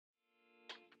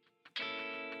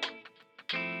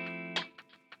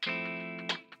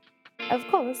of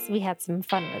course, we had some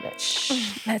fun with it.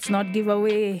 Shh, let's not give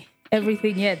away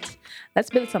everything yet. Let's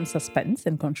build some suspense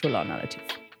and control our narrative.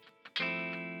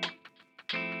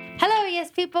 Hello, yes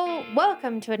people.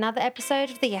 Welcome to another episode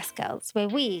of the Yes Girls, where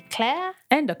we, Claire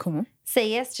And Akumu. say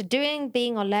yes to doing,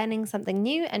 being, or learning something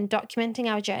new and documenting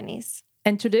our journeys.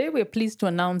 And today we are pleased to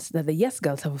announce that the Yes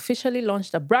Girls have officially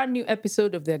launched a brand new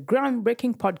episode of their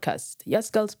groundbreaking podcast, Yes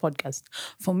Girls Podcast,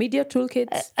 for media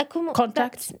toolkits, Akumu,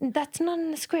 contacts. That's not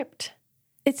in the script.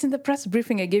 It's in the press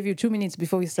briefing I gave you 2 minutes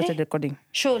before we started recording.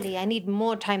 Surely I need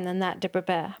more time than that to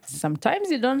prepare.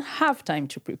 Sometimes you don't have time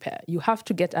to prepare. You have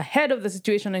to get ahead of the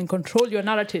situation and control your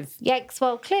narrative. Yikes,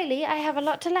 well, clearly I have a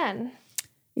lot to learn.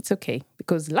 It's okay,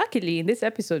 because luckily in this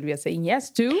episode we are saying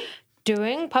yes to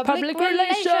Doing public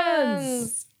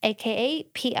relations, aka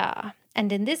PR.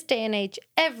 And in this day and age,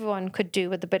 everyone could do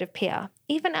with a bit of PR,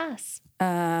 even us.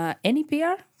 Any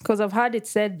PR? Because I've heard it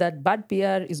said that bad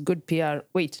PR is good PR.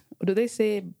 Wait, do they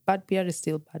say bad PR is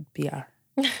still bad PR?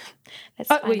 Let's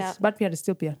find out. Bad PR is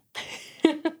still PR.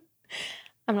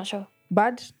 I'm not sure.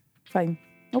 Bad? Fine.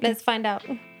 Okay. Let's find out.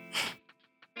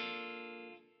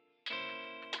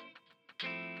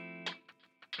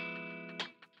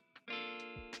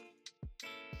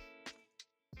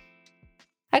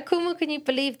 Akumu, can you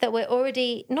believe that we're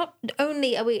already, not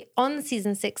only are we on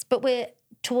season 6, but we're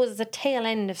towards the tail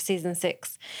end of season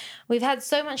 6. We've had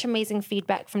so much amazing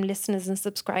feedback from listeners and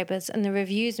subscribers, and the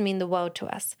reviews mean the world to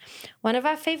us. One of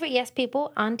our favorite yes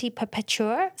people, Auntie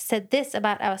Perpetua, said this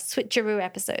about our switcheroo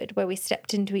episode where we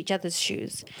stepped into each other's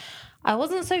shoes. I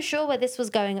wasn't so sure where this was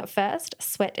going at first,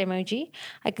 sweat emoji.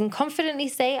 I can confidently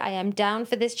say I am down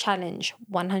for this challenge,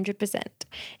 100%.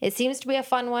 It seems to be a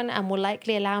fun one and will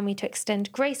likely allow me to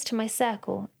extend grace to my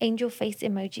circle, angel face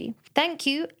emoji. Thank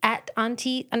you at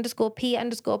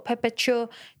auntie_p_perpetua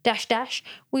 --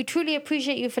 We truly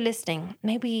appreciate you for listening.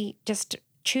 Maybe just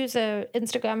choose a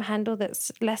Instagram handle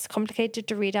that's less complicated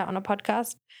to read out on a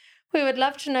podcast. We would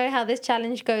love to know how this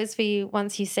challenge goes for you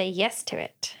once you say yes to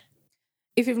it.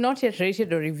 If you've not yet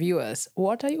rated or reviewed us,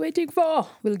 what are you waiting for?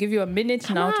 We'll give you a minute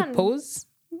to pause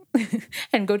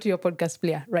and go to your podcast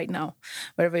player right now,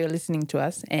 wherever you're listening to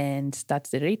us, and start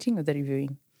the rating or the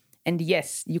reviewing. And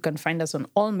yes, you can find us on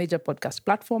all major podcast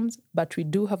platforms, but we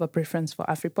do have a preference for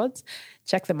AfriPods.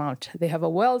 Check them out. They have a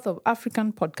wealth of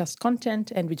African podcast content,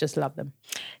 and we just love them.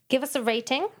 Give us a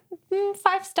rating,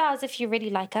 5 stars if you really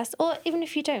like us, or even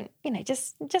if you don't,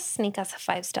 just sneak us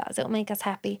 5 stars. It'll make us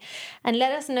happy. And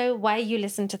let us know why you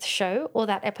listen to the show or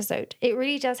that episode. It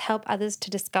really does help others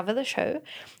to discover the show,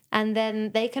 and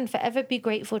then they can forever be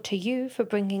grateful to you for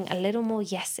bringing a little more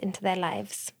yes into their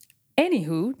lives.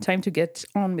 Anywho, time to get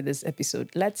on with this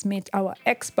episode. Let's meet our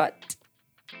expert.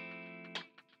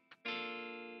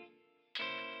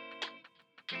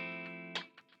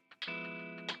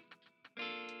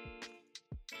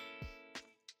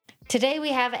 Today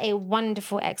we have a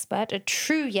wonderful expert, a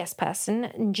true yes person,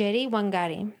 Njeri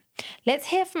Wangarĩ. Let's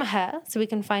hear from her so we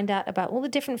can find out about all the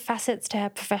different facets to her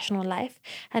professional life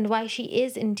and why she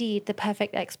is indeed the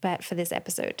perfect expert for this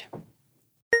episode.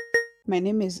 My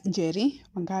name is Njeri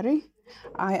Wangarĩ.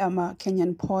 I am a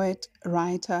Kenyan poet,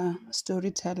 writer,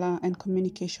 storyteller, and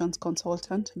communications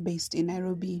consultant based in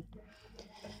Nairobi.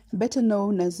 Better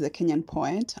known as the Kenyan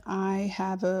poet, I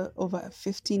have over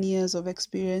 15 years of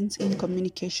experience in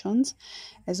communications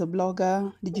as a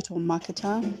blogger, digital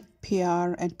marketer,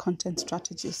 PR, and content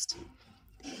strategist.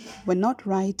 When not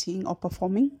writing or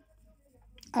performing,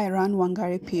 I run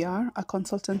Wangarĩ PR, a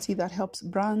consultancy that helps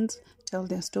brands tell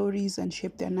their stories and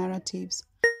shape their narratives.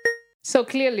 So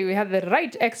clearly we have the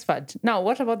right expert. Now,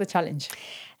 what about the challenge?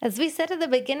 As we said at the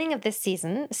beginning of this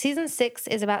season 6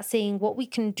 is about seeing what we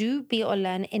can do, be, or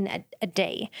learn in a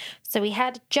day. So we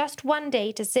had just one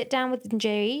day to sit down with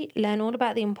Njeri, learn all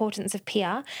about the importance of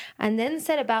PR, and then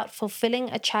set about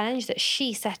fulfilling a challenge that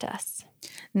she set us.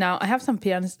 Now, I have some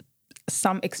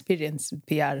experience with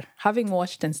PR, having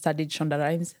watched and studied Shonda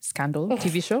Rhimes' Scandal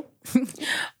TV show,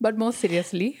 but more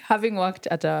seriously, having worked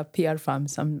at a PR firm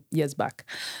some years back.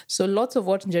 So lots of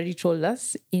what Njeri told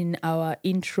us in our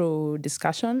intro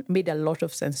discussion made a lot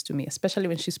of sense to me, especially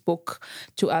when she spoke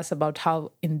to us about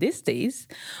how in these days,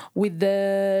 with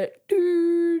the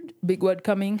big word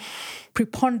coming,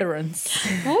 preponderance.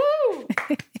 Woo!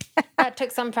 That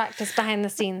took some practice behind the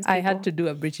scenes, people. I had to do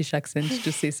a British accent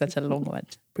to say such a long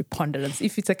word. Preponderance.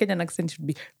 If it's a Kenyan accent, it should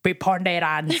be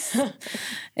preponderance.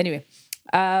 Anyway,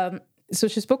 so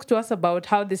she spoke to us about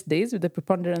how these days, with the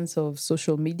preponderance of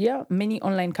social media, many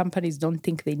online companies don't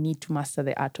think they need to master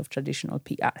the art of traditional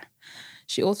PR.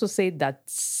 She also said that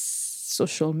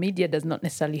social media does not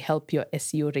necessarily help your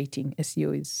SEO rating.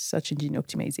 SEO is search engine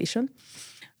optimization.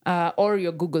 Or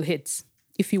your Google hits.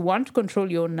 If you want to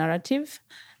control your own narrative,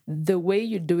 the way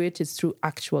you do it is through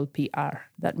actual PR.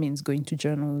 That means going to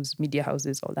journals, media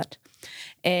houses, all that.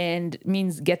 And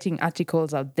means getting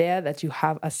articles out there that you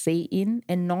have a say in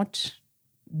and not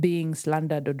being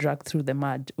slandered or dragged through the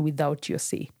mud without your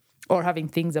say, or having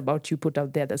things about you put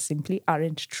out there that simply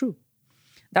aren't true.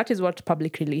 That is what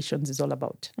public relations is all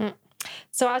about.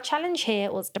 So our challenge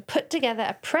here was to put together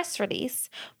a press release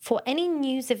for any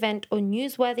news event or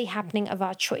newsworthy happening of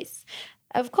our choice.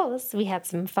 Of course, we had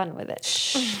some fun with it.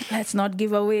 Shh, let's not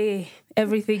give away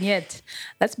everything yet.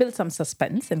 Let's build some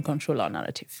suspense and control our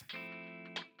narrative.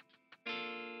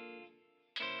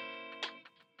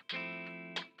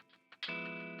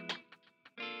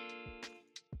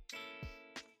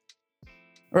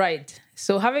 Right.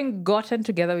 So having gotten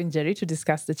together with Njeri to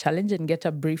discuss the challenge and get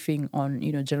a briefing on,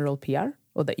 general PR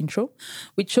or the intro,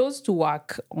 we chose to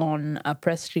work on a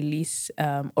press release,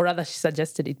 or rather she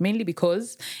suggested it mainly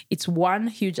because it's one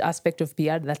huge aspect of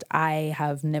PR that I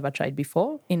have never tried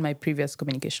before in my previous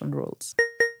communication roles.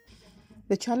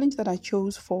 The challenge that I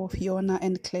chose for Fiona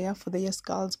and Claire for the Yes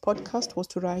Girls podcast was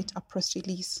to write a press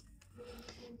release.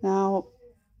 Now,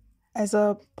 as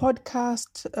a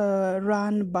podcast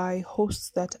run by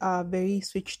hosts that are very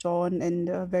switched on and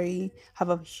have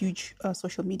a huge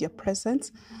social media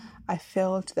presence, I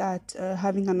felt that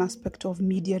having an aspect of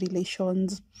media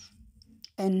relations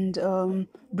and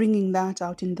bringing that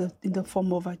out in the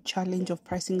form of a challenge of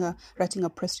writing a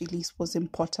press release was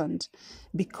important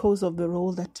because of the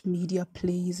role that media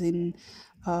plays in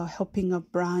helping a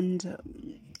brand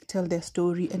tell their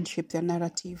story and shape their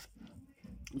narrative.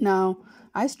 Now,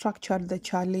 I structured the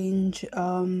challenge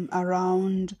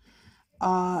around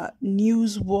a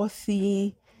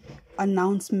newsworthy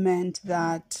announcement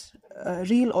that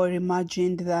real or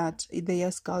imagined that the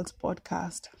Yes Girls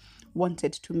podcast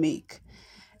wanted to make.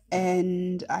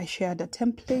 And I shared a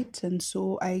template, and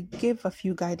so I gave a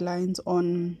few guidelines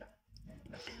on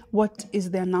what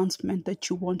is the announcement that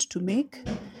you want to make.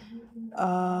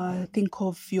 Think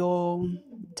of your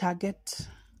target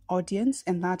audience,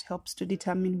 and that helps to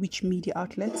determine which media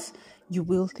outlets you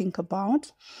will think about.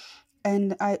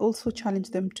 And I also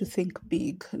challenge them to think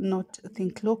big, not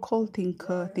think local, think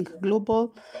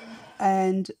global.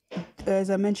 And as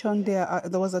I mentioned, there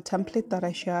was a template that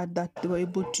I shared that they were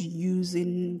able to use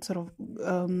in sort of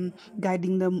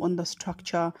guiding them on the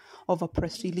structure of a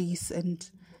press release. And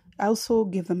I also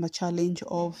gave them a challenge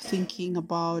of thinking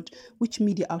about which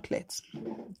media outlets,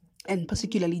 and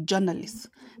particularly journalists,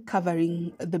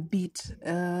 covering the beat.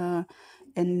 And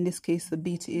in this case, the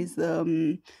beat is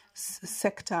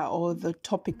sector or the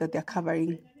topic that they're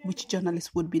covering, which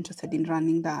journalists would be interested in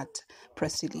running that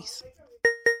press release.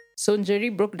 So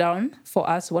Njeri broke down for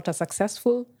us what a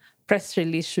successful press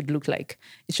release should look like.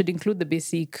 It should include the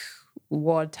basic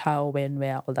what, how, when,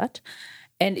 where, all that.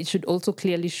 And it should also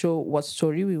clearly show what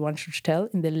story we want to tell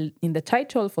in the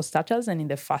title for starters and in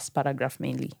the first paragraph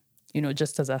mainly,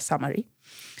 just as a summary.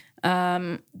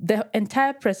 The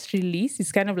entire press release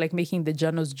is kind of like making the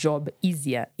journal's job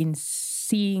easier in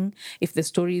seeing if the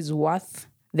story is worth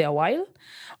their while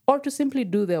or to simply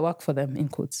do their work for them, in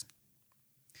quotes.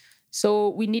 So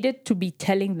we needed to be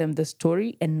telling them the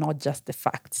story and not just the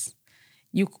facts.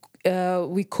 We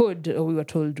were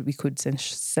told we could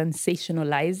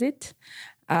sensationalize it.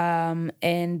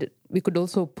 And we could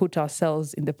also put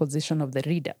ourselves in the position of the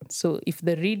reader. So if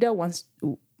the reader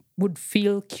would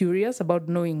feel curious about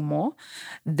knowing more,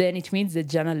 then it means the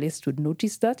journalist would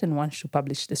notice that and want to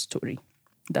publish the story.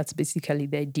 That's basically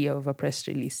the idea of a press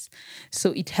release.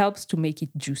 So it helps to make it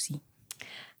juicy.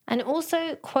 And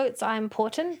also, quotes are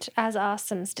important, as are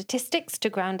some statistics to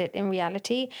ground it in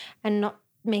reality and not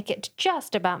make it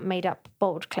just about made-up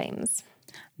bold claims.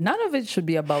 None of it should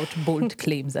be about bold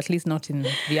claims, at least not in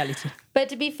reality. But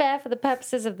to be fair, for the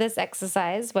purposes of this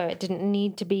exercise, where it didn't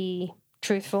need to be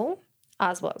truthful,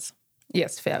 ours was.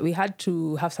 Yes, fair. We had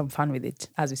to have some fun with it,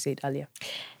 as we said earlier.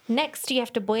 Next, you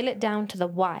have to boil it down to the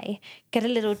why. Get a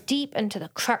little deep into the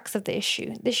crux of the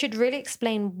issue. This should really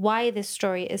explain why this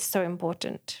story is so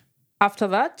important. After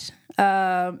that,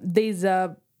 there's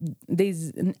a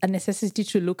necessity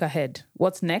to look ahead.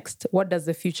 What's next? What does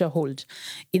the future hold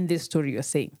in this story you're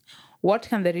saying? What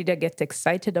can the reader get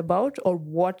excited about, or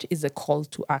what is a call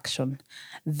to action?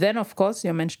 Then, of course,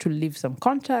 you're meant to leave some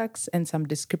context and some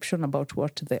description about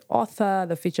what the author,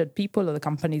 the featured people, or the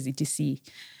companies, etc.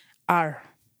 are.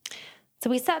 So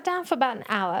we sat down for about an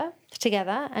hour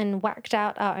together and whacked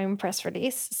out our own press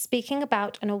release, speaking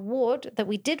about an award that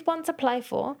we did once apply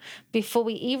for before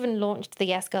we even launched the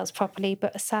Yes Girls properly,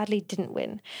 but sadly didn't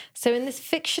win. So in this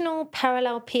fictional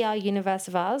parallel PR universe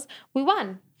of ours, we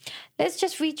won. Let's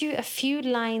just read you a few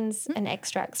lines and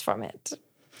extracts from it.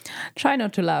 Try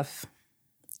not to laugh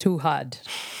too hard.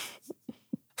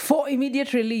 For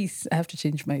immediate release. I have to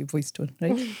change my voice tone,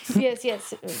 right? Yes. You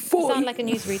sound like a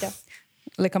newsreader.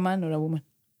 Like a man or a woman?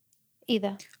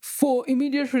 Either. For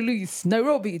immediate release,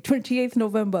 Nairobi, 28th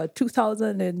November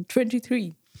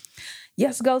 2023.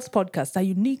 Yes Girls Podcast, a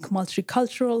unique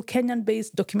multicultural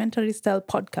Kenyan-based documentary-style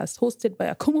podcast hosted by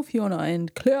Akumu Fiona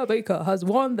and Claire Baker, has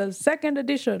won the second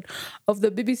edition of the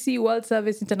BBC World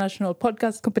Service International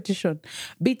Podcast Competition,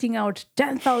 beating out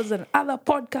 10,000 other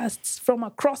podcasts from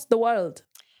across the world.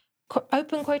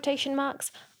 Open quotation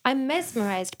marks. I'm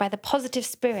mesmerized by the positive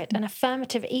spirit and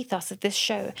affirmative ethos of this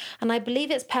show, and I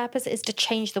believe its purpose is to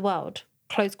change the world.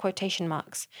 Close quotation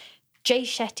marks. Jay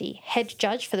Shetty, head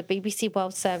judge for the BBC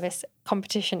World Service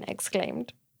competition,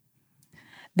 exclaimed.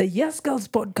 The Yes Girls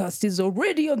podcast is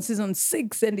already on season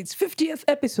 6 and its 50th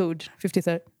episode.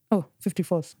 53rd? Oh,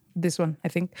 54th. This one, I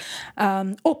think.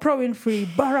 Oprah Winfrey,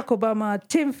 Barack Obama,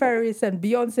 Tim Ferriss, and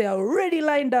Beyonce are already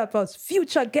lined up as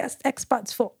future guest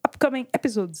experts for upcoming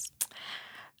episodes.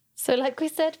 So like we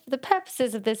said, for the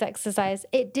purposes of this exercise,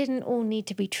 it didn't all need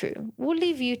to be true. We'll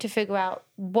leave you to figure out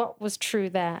what was true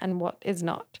there and what is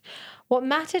not. What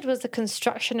mattered was the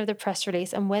construction of the press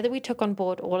release and whether we took on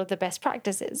board all of the best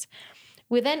practices.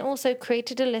 We then also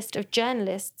created a list of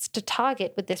journalists to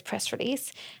target with this press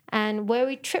release, and where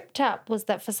we tripped up was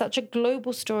that for such a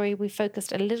global story, we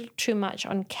focused a little too much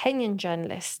on Kenyan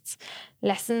journalists.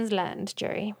 Lessons learned,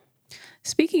 Njeri.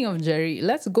 Speaking of Njeri,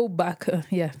 let's go back.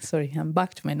 I'm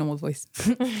back to my normal voice.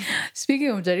 Speaking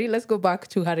of Njeri, let's go back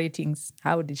to her ratings.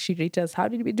 How did she rate us? How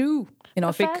did we do in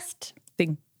our fake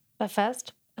thing? But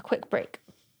first, a quick break.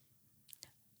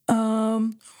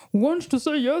 Want to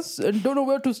say yes and don't know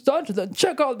where to start? Then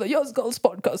check out the Yes Girls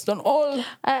podcast on all.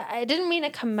 I didn't mean a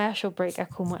commercial break,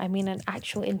 Akuma. I mean an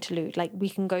actual interlude. Like we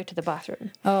can go to the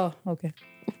bathroom. Oh, okay.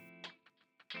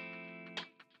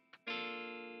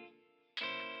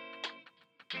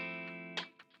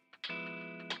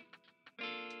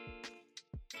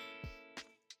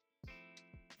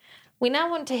 We now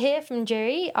want to hear from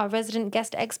Njeri, our resident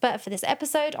guest expert for this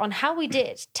episode, on how we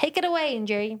did. Take it away,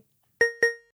 Njeri.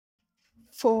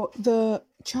 For the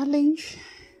challenge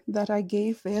that I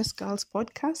gave the Yes Girls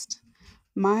podcast,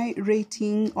 my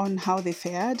rating on how they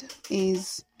fared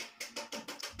is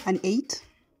an 8.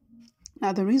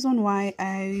 Now, the reason why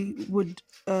I would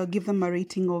give them a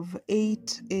rating of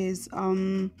 8 is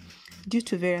due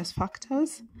to various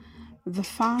factors. The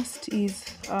first is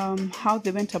how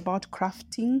they went about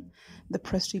crafting the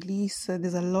press release.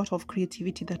 There's a lot of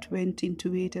creativity that went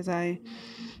into it as I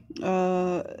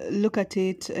look at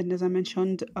it. And as I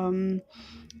mentioned,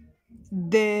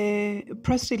 the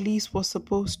press release was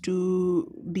supposed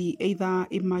to be either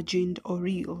imagined or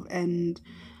real. And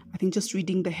I think just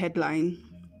reading the headline,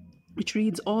 which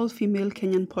reads, all-female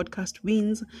Kenyan podcast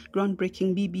wins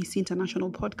groundbreaking BBC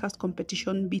International Podcast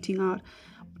Competition, beating out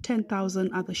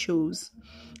 10,000 other shows.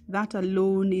 That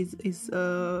alone is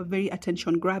very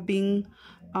attention-grabbing.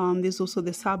 There's also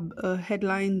the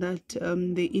headline that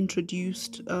they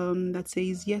introduced that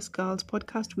says, Yes Girls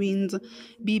Podcast wins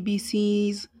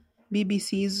BBC's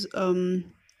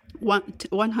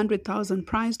 100,000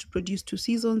 prize to produce 2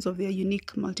 seasons of their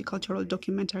unique multicultural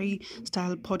documentary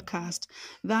style podcast.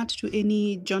 That to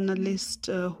any journalist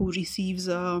who receives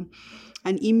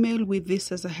an email with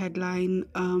this as a headline,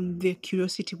 their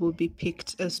curiosity will be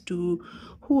piqued as to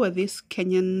who are these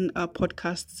Kenyan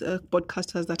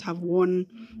podcasters that have won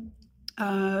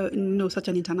such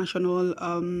an international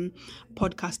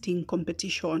podcasting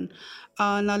competition.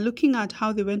 Now, looking at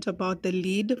how they went about the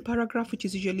lead paragraph, which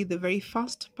is usually the very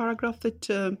first paragraph that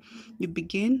you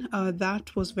begin,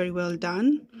 that was very well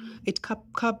done. It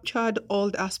captured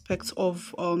all the aspects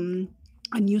of a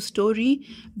new story.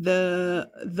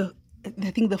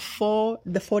 I think the four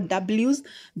W's: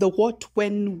 the what,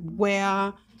 when,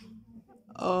 where,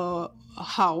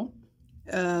 how,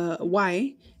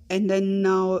 why. And then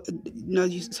now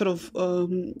you sort of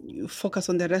focus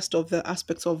on the rest of the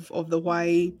aspects of the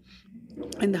why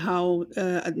and how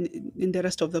in the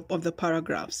rest of the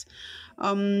paragraphs.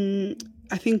 I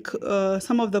think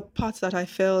some of the parts that I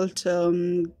felt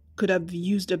could have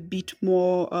used a bit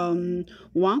more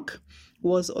work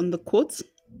was on the quotes.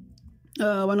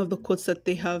 one of the quotes that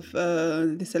they have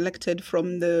they selected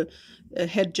from the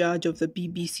head judge of the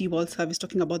BBC World Service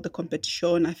talking about the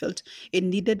competition. I felt it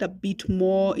needed a bit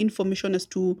more information as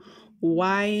to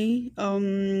why,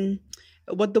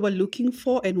 what they were looking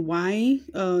for, and why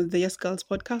the Yes Girls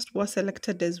podcast was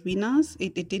selected as winners.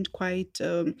 It didn't quite,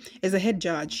 as a head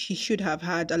judge, he should have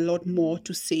had a lot more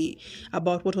to say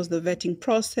about what was the vetting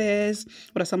process,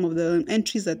 what are some of the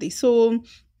entries that they saw,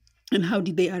 and how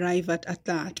did they arrive at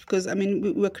that? Because, I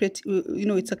mean, we're creative,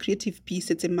 it's a creative piece,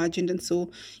 it's imagined, and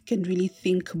so you can really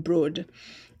think broad.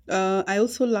 I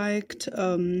also liked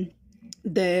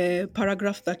the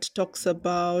paragraph that talks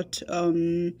about how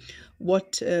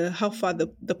far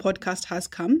the podcast has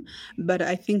come, but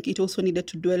I think it also needed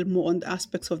to dwell more on the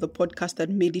aspects of the podcast that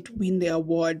made it win the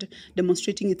award,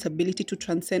 demonstrating its ability to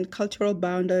transcend cultural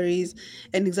boundaries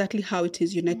and exactly how it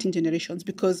is uniting generations.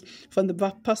 Because from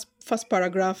the first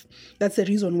paragraph, that's the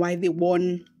reason why they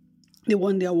won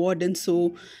the award, and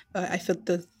so I felt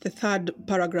the third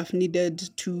paragraph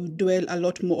needed to dwell a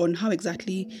lot more on how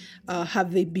exactly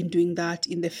have they been doing that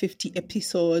in the 50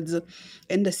 episodes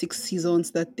and the 6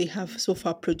 seasons that they have so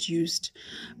far produced.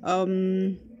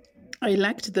 I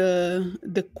liked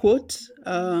the quote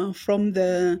from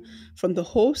the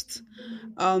host,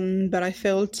 but I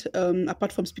felt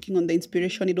apart from speaking on the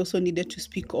inspiration, it also needed to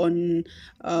speak on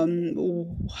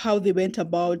how they went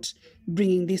about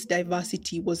bringing this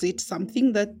diversity. Was it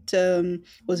something that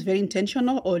was very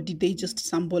intentional, or did they just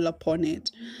stumble upon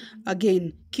it?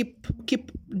 Again, keep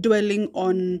dwelling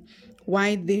on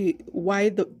why the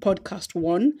podcast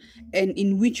won, and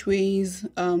in which ways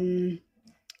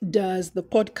does the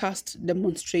podcast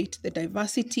demonstrate the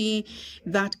diversity,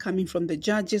 that coming from the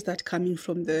judges, that coming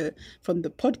from the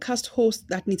podcast host,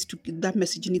 that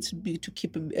message needs to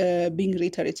keep being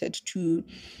reiterated to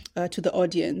the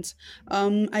audience.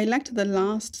 I liked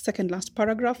the second last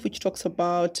paragraph, which talks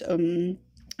about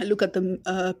I look at the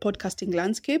podcasting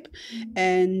landscape,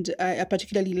 and I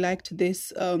particularly liked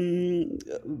this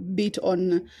bit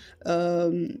on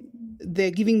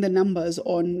they're giving the numbers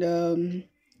on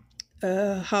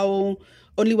how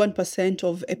only 1%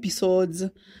 of episodes,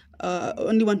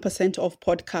 only 1% of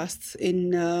podcasts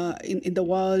in the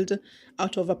world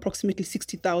out of approximately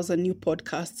 60,000 new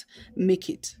podcasts make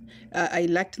it. I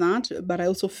liked that, but I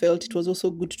also felt it was also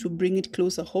good to bring it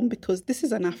closer home, because this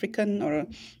is an African or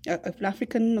an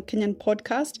African or Kenyan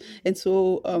podcast, and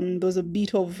so there was a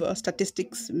bit of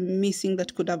statistics missing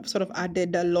that could have sort of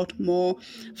added a lot more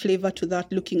flavor to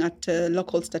that, looking at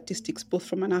local statistics, both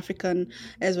from an African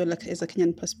as well as a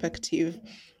Kenyan perspective.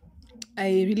 I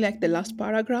really like the last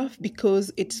paragraph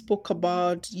because it spoke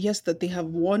about, yes, that they have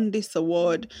won this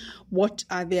award. What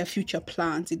are their future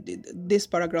plans? This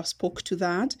paragraph spoke to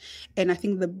that. And I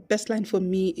think the best line for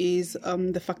me is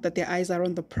the fact that their eyes are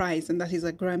on the prize, and that is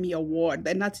a Grammy Award.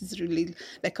 And that is really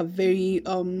like a very,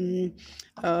 it's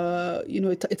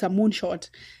a moonshot.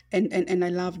 And I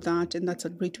love that. And that's a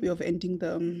great way of ending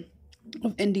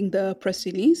the press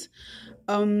release.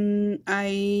 The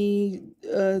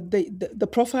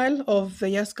profile of the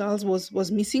Yes Girls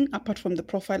was missing, apart from the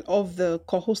profile of the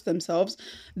co-hosts themselves.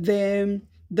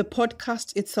 The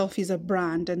podcast itself is a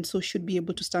brand, and so should be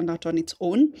able to stand out on its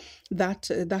own.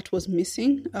 That was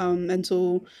missing, and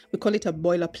so we call it a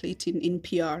boilerplate in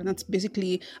PR. And that's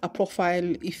basically a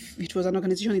profile. If it was an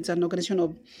organization, it's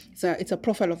a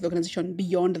profile of the organization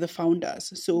beyond the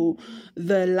founders. So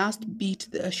the last beat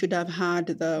should have had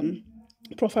the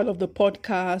profile of the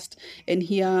podcast, and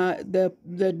here the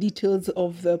details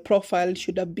of the profile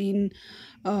should have been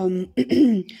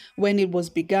when it was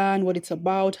began, what it's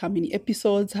about, how many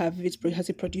episodes has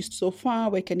it produced so far,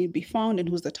 where can it be found, and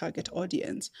who's the target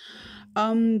audience.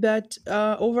 But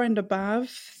over and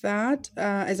above that,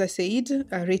 as I said,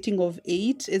 a rating of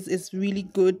 8 is really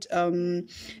good.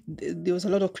 There was a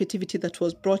lot of creativity that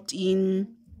was brought in.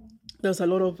 There's a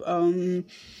lot of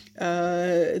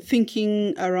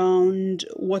thinking around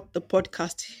what the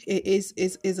podcast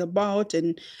is about,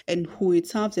 and who it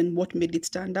serves, and what made it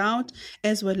stand out,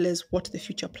 as well as what the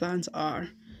future plans are.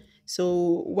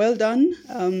 So well done,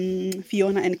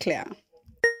 Fiona and Claire.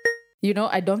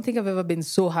 I don't think I've ever been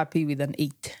so happy with an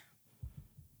 8.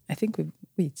 I think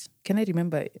can I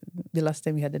remember the last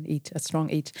time we had an 8, a strong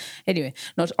 8? Anyway,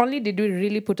 not only did we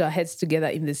really put our heads together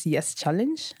in this Yes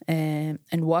Challenge and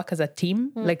work as a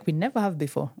team like we never have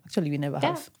before. Actually, we never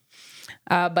have.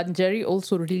 But Njeri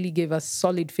also really gave us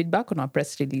solid feedback on our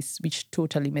press release, which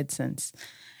totally made sense.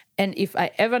 And if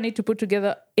I ever need to put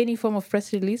together any form of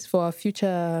press release for a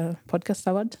future podcast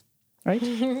award, right?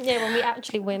 Yeah, when we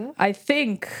actually win. I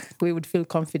think we would feel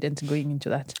confident going into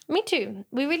that. Me too.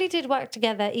 We really did work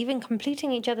together, even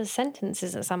completing each other's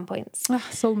sentences at some points.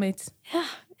 Soulmates. Yeah.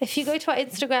 If you go to our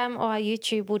Instagram or our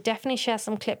YouTube, we'll definitely share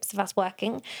some clips of us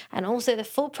working and also the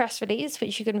full press release,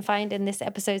 which you can find in this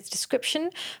episode's description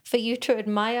for you to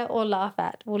admire or laugh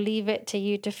at. We'll leave it to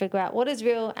you to figure out what is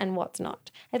real and what's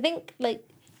not. I think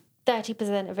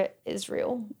 30% of it is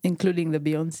real. Including the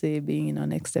Beyonce being in our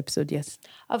next episode, yes.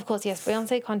 Of course, yes.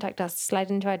 Beyonce, contact us.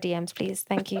 Slide into our DMs, please.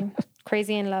 Thank you.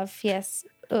 Crazy in love, yes.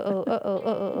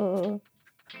 Uh-oh.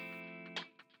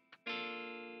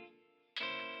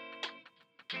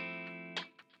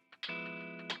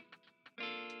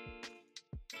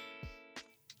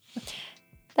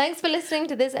 Thanks for listening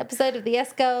to this episode of the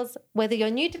Yes Girls. Whether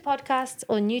you're new to podcasts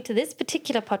or new to this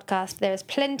particular podcast, there is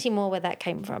plenty more where that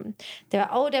came from. There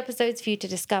are old episodes for you to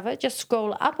discover. Just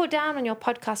scroll up or down on your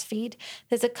podcast feed.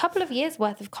 There's a couple of years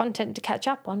worth of content to catch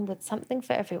up on with something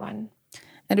for everyone.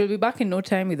 And we'll be back in no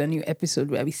time with a new episode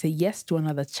where we say yes to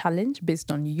another challenge based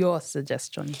on your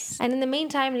suggestions. And in the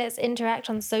meantime, let's interact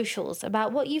on socials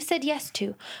about what you've said yes to,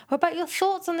 or about your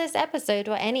thoughts on this episode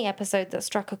or any episode that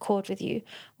struck a chord with you.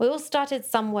 We all started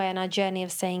somewhere in our journey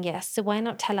of saying yes, so why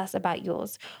not tell us about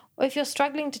yours? Or if you're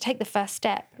struggling to take the first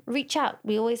step, reach out.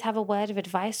 We always have a word of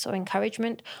advice or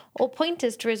encouragement or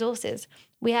pointers to resources.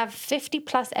 We have 50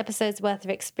 plus episodes worth of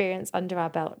experience under our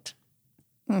belt.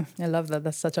 I love that.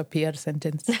 That's such a PR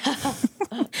sentence.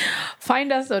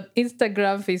 Find us on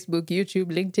Instagram, Facebook, YouTube,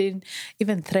 LinkedIn,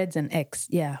 even Threads and X.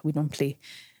 Yeah, we don't play.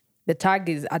 The tag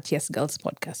is at Yes Girls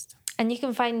Podcast. And you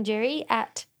can find Njeri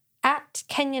at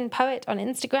Kenyan Poet on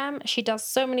Instagram. She does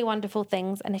so many wonderful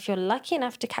things. And if you're lucky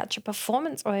enough to catch a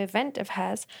performance or event of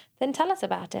hers, then tell us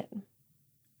about it.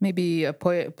 Maybe a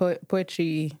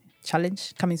poetry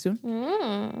challenge coming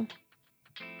soon.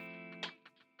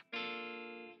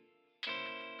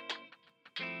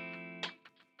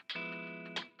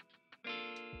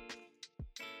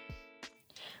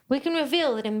 We can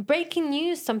reveal that in breaking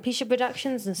news, Sampisha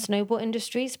Productions and Snowball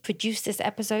Industries produced this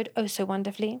episode oh so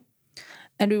wonderfully.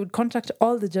 And we would contact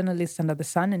all the journalists under the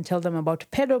sun and tell them about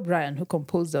Pedro Bryan, who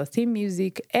composed our theme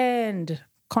music, and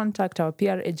contact our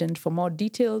PR agent for more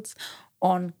details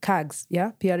on CAGS.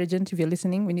 Yeah, PR agent, if you're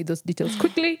listening, we need those details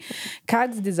quickly.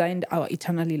 CAGS designed our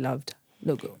eternally loved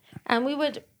logo. And we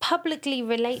would publicly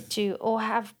relate to or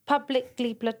have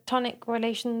publicly platonic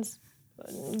relations.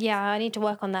 Yeah, I need to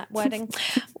work on that wording.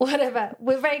 Whatever.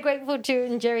 We're very grateful to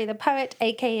Njeri the Poet,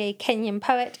 a.k.a. Kenyan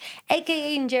Poet,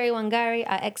 a.k.a. Njeri Wangarĩ,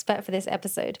 our expert for this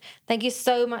episode. Thank you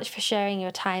so much for sharing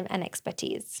your time and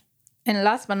expertise. And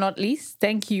last but not least,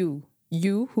 thank you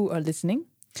who are listening.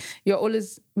 We're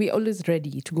always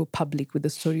ready to go public with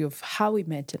the story of how we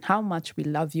met and how much we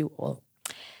love you all.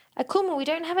 Akuma, we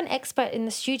don't have an expert in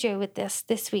the studio with us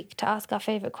this week to ask our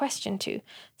favorite question to.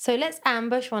 So let's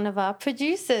ambush one of our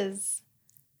producers.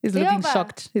 He's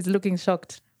looking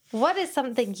shocked. What is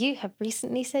something you have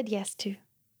recently said yes to?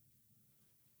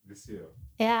 This year.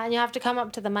 Yeah, and you have to come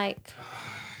up to the mic.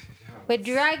 We're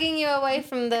dragging you away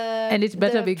from the and it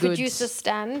better be producer good.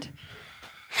 Stand.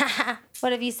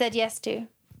 What have you said yes to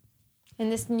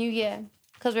in this new year?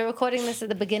 Because we're recording this at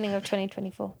the beginning of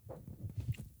 2024.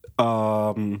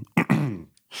 I'm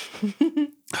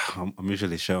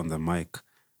usually shy on the mic.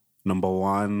 Number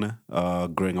one,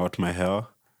 growing out my hair.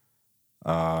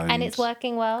 And it's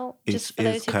working well, just for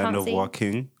those who can't see. It's kind of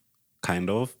working, kind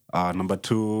of. Number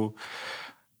two,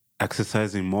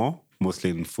 exercising more, mostly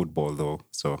in football though.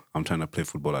 So I'm trying to play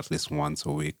football at least once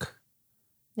a week.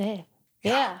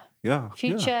 Yeah.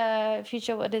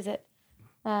 Future, what is it?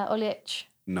 Oliech.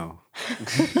 No.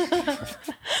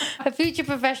 A future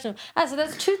professional. So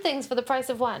that's two things for the price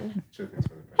of one.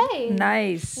 Hey.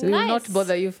 Nice. We will not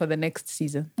bother you for the next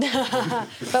season.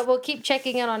 But we'll keep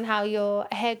checking in on how your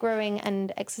hair growing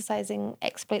and exercising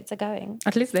exploits are going.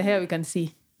 At least the hair we can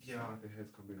see. Yeah, the hair's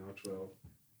coming out well.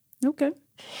 Okay.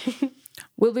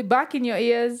 We'll be back in your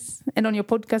ears and on your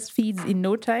podcast feeds in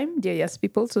no time, dear Yes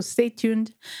people. So stay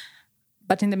tuned.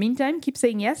 But in the meantime, keep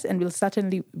saying yes, and we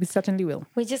certainly will.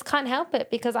 We just can't help it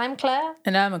because I'm Claire.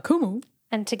 And I'm Akumu.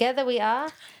 And together we are...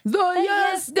 The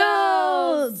Yes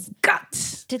Girls!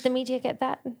 Cut! Did the media get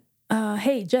that?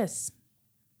 Hey, Jess.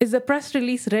 Is the press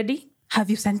release ready? Have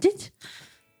you sent it?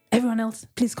 Everyone else,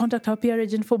 please contact our PR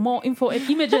agent for more info and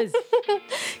images.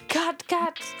 Cut.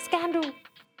 Scandal.